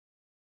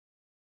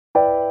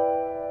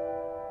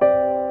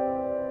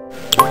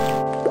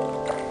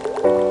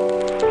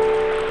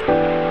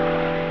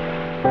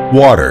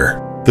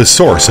Water, the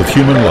source of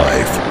human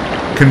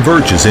life,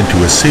 converges into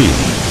a sea,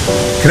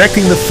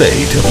 connecting the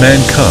fate of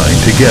mankind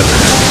together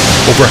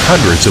over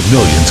hundreds of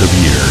millions of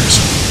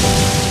years.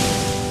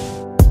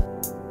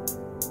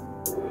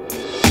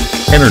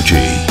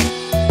 Energy,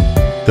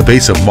 the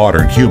base of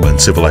modern human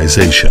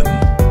civilization,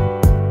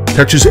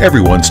 touches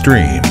everyone's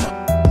dream,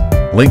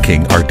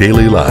 linking our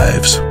daily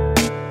lives.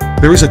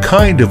 There is a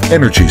kind of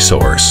energy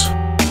source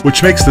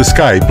which makes the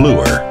sky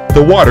bluer,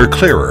 the water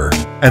clearer,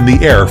 and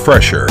the air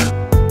fresher,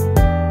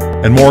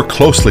 and more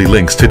closely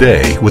links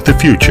today with the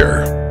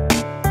future.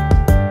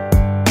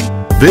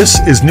 This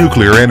is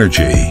nuclear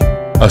energy,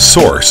 a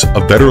source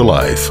of better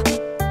life.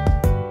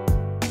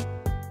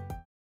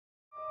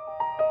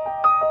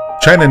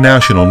 China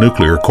National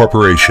Nuclear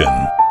Corporation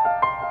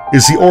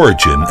is the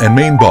origin and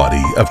main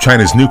body of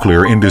China's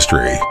nuclear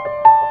industry.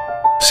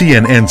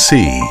 Cnnc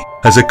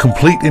has a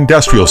complete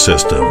industrial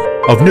system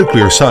of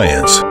nuclear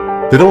science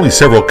that only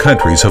several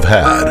countries have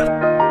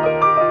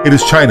had. It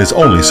is China's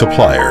only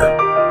supplier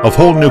of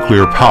whole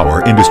nuclear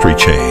power industry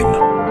chain.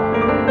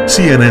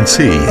 Cnnc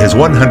has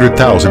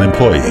 100,000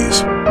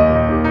 employees.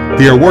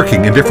 They are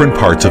working in different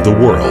parts of the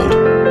world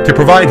to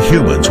provide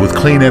humans with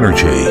clean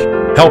energy,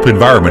 help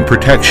environment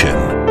protection,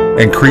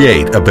 and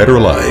create a better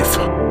life.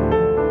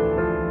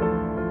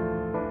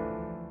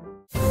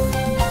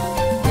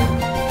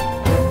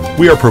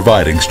 We are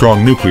providing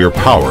strong nuclear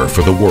power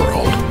for the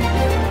world.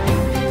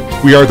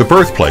 We are the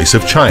birthplace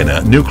of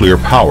China nuclear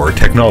power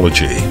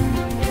technology.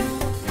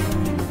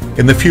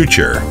 In the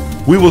future,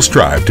 we will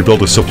strive to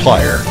build a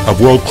supplier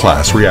of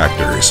world-class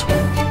reactors.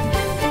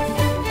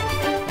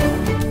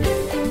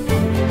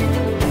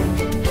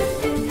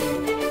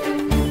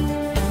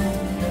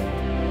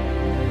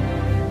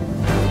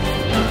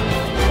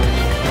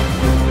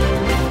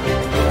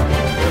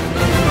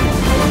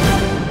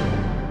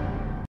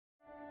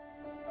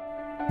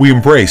 We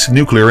embrace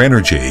nuclear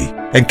energy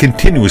and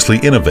continuously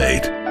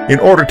innovate in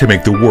order to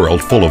make the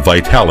world full of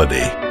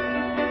vitality.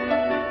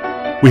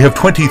 We have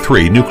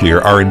 23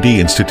 nuclear R&D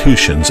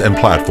institutions and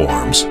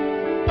platforms,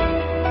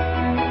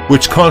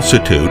 which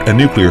constitute a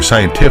nuclear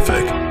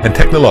scientific and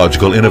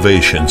technological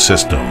innovation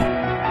system,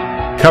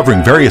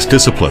 covering various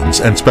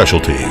disciplines and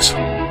specialties.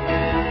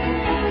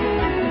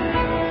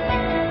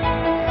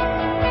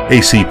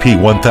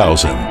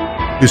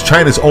 ACP-1000 is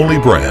China's only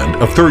brand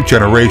of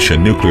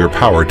third-generation nuclear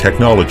power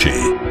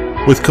technology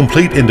with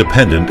complete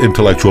independent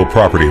intellectual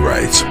property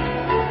rights.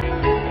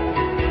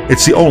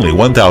 It's the only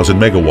 1,000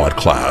 megawatt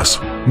class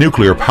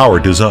nuclear power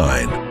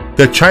design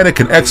that China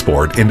can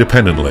export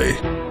independently.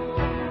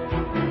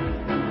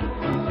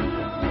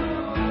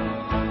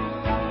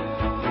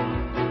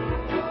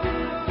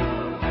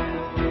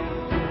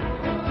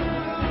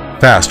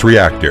 Fast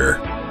reactor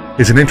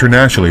is an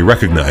internationally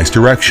recognized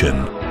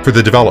direction for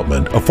the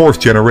development of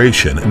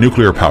fourth-generation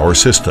nuclear power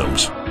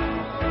systems.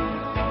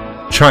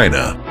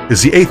 China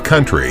is the 8th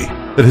country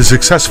that has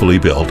successfully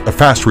built a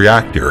fast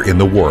reactor in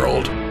the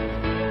world.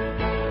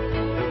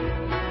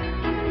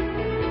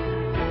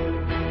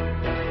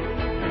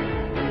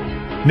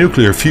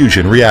 Nuclear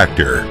fusion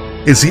reactor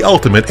is the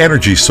ultimate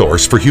energy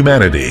source for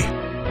humanity.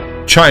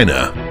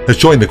 China has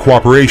joined the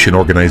cooperation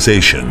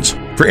organizations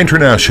for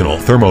International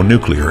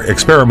Thermonuclear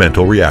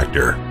Experimental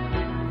Reactor.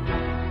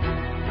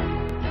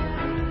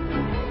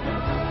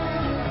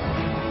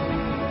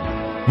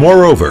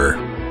 Moreover,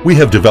 we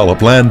have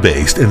developed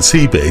land-based and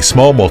sea-based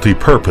small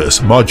multi-purpose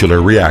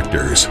modular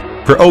reactors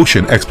for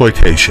ocean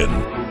exploitation,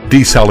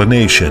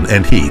 desalination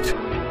and heat,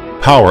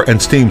 power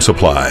and steam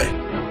supply.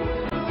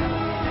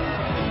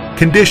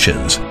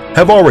 Conditions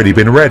have already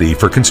been ready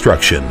for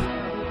construction.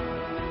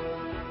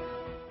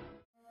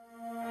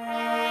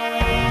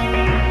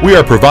 We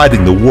are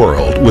providing the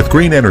world with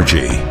green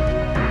energy.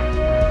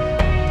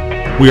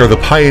 We are the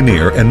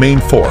pioneer and main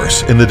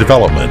force in the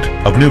development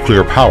of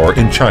nuclear power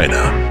in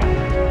China.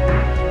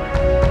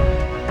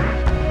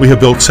 We have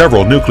built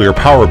several nuclear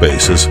power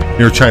bases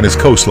near China's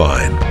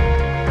coastline,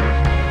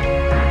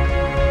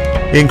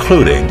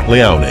 including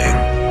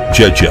Liaoning,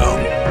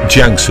 Zhejiang,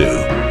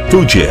 Jiangsu,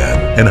 Fujian,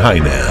 and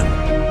Hainan.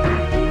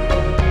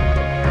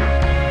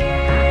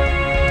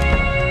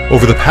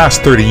 Over the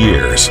past 30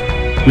 years,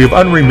 we have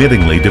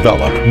unremittingly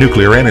developed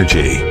nuclear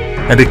energy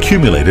and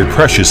accumulated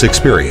precious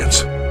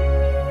experience.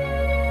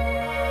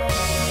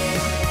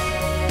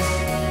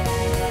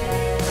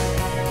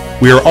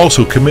 We are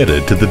also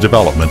committed to the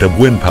development of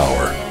wind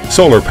power,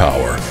 solar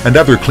power, and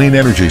other clean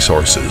energy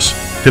sources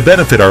to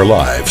benefit our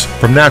lives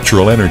from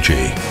natural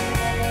energy.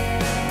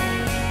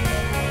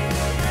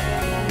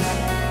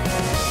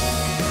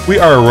 We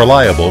are a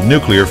reliable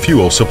nuclear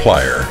fuel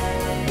supplier.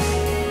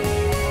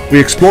 We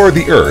explore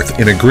the Earth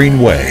in a green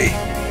way.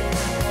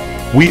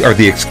 We are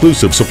the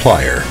exclusive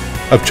supplier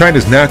of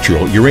China's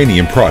natural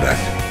uranium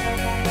product.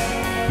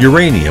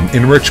 Uranium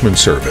enrichment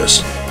service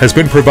has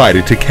been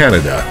provided to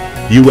Canada,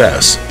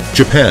 US,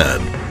 Japan,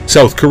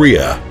 South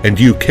Korea,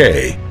 and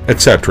UK,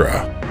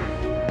 etc.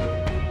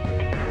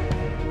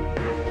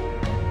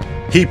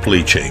 Heap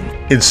leaching,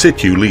 in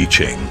situ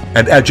leaching,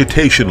 and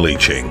agitation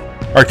leaching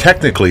are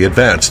technically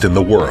advanced in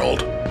the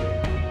world.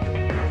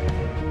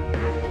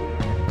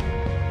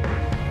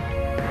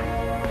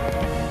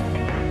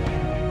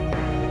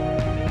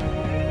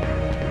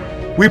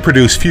 We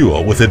produce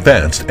fuel with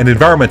advanced and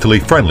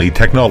environmentally friendly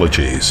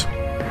technologies.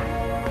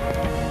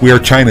 We are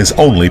China's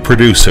only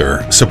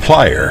producer,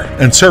 supplier,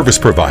 and service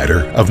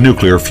provider of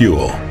nuclear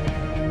fuel.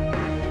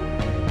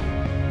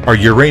 Our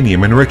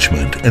uranium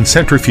enrichment and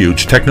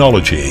centrifuge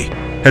technology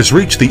has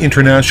reached the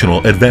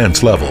international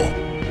advanced level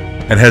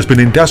and has been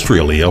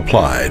industrially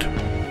applied.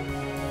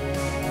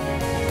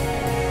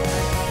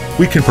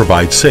 We can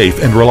provide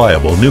safe and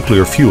reliable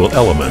nuclear fuel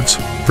elements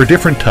for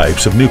different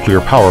types of nuclear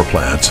power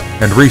plants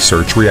and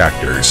research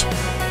reactors.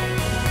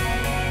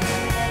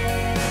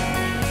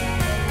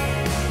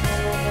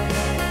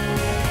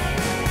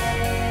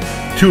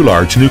 Two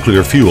large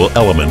nuclear fuel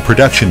element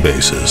production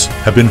bases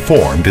have been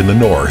formed in the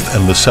north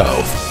and the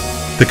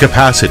south. The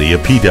capacity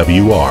of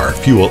PWR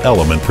fuel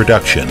element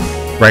production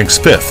ranks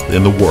 5th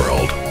in the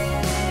world.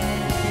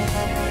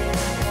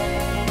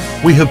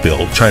 We have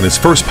built China's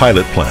first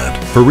pilot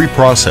plant for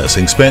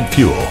reprocessing spent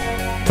fuel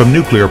from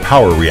nuclear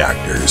power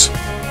reactors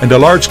and a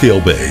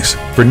large-scale base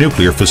for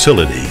nuclear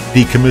facility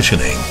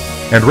decommissioning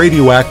and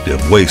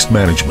radioactive waste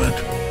management.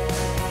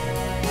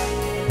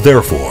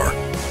 Therefore,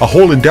 a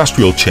whole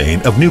industrial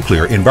chain of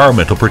nuclear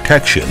environmental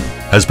protection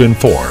has been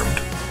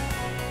formed.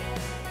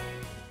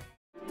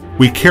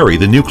 We carry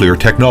the nuclear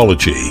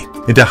technology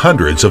into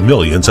hundreds of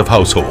millions of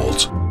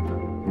households.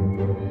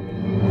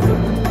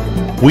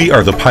 We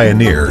are the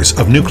pioneers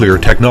of nuclear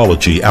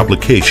technology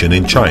application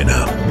in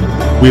China.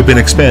 We have been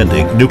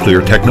expanding nuclear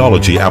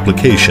technology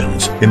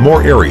applications in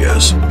more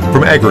areas,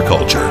 from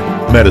agriculture,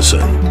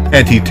 medicine,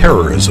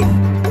 anti-terrorism,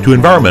 to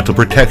environmental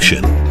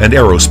protection and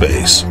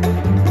aerospace.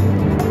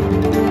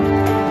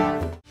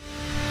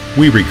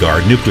 We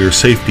regard nuclear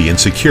safety and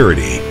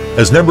security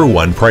as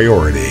 #1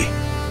 priority.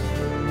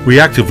 We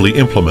actively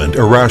implement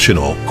a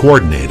rational,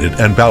 coordinated,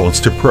 and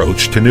balanced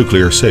approach to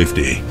nuclear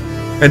safety,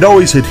 and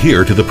always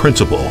adhere to the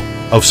principle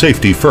of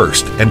safety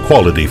first and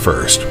quality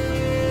first.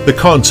 The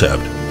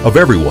concept of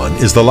everyone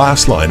is the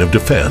last line of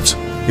defense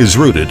is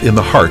rooted in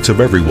the hearts of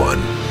everyone.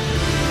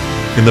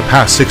 In the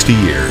past 60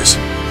 years,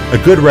 a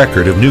good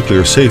record of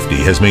nuclear safety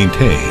has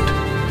maintained.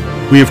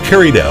 We have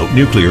carried out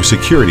nuclear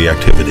security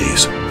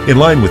activities in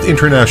line with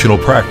international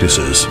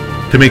practices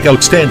to make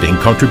outstanding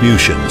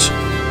contributions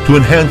to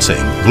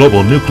enhancing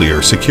global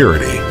nuclear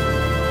security.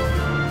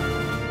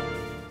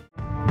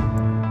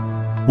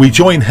 We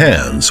join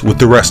hands with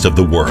the rest of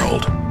the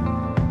world.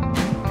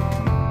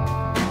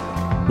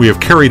 We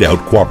have carried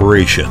out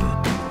cooperation,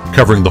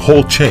 covering the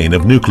whole chain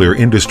of nuclear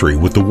industry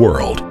with the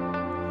world.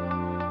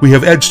 We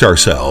have edged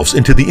ourselves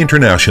into the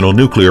international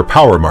nuclear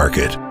power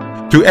market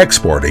through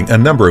exporting a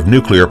number of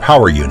nuclear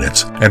power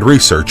units and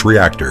research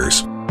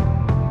reactors.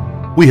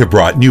 We have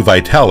brought new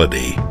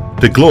vitality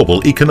to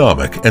global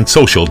economic and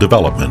social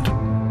development.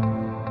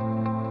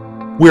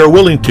 We are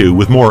willing to,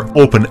 with more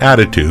open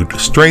attitude,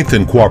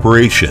 strengthen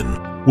cooperation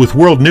with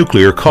world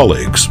nuclear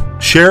colleagues,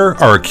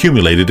 share our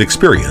accumulated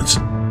experience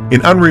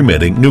in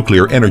unremitting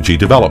nuclear energy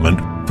development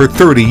for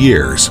 30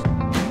 years,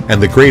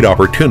 and the great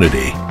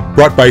opportunity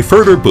brought by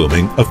further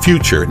booming of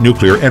future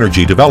nuclear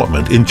energy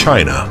development in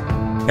China,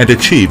 and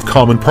achieve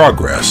common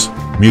progress,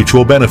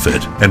 mutual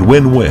benefit, and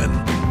win-win.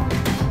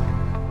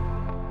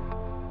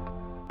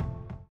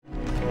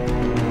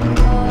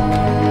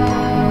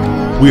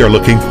 We are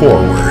looking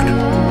forward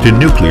to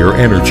nuclear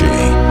energy,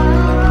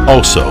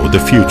 also the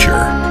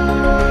future.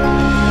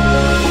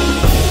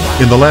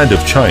 In the land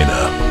of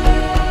China,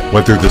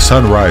 whether the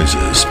sun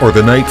rises or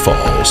the night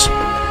falls,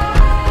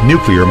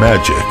 nuclear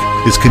magic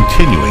is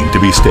continuing to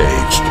be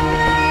staged.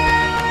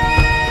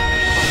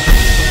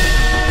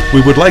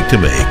 We would like to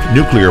make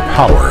nuclear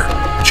power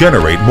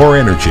generate more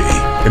energy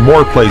in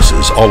more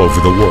places all over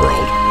the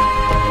world.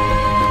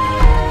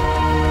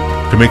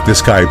 To make the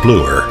sky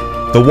bluer,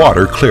 the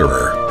water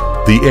clearer,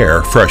 the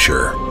air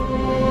fresher,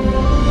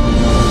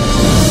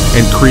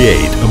 and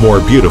create a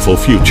more beautiful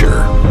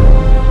future.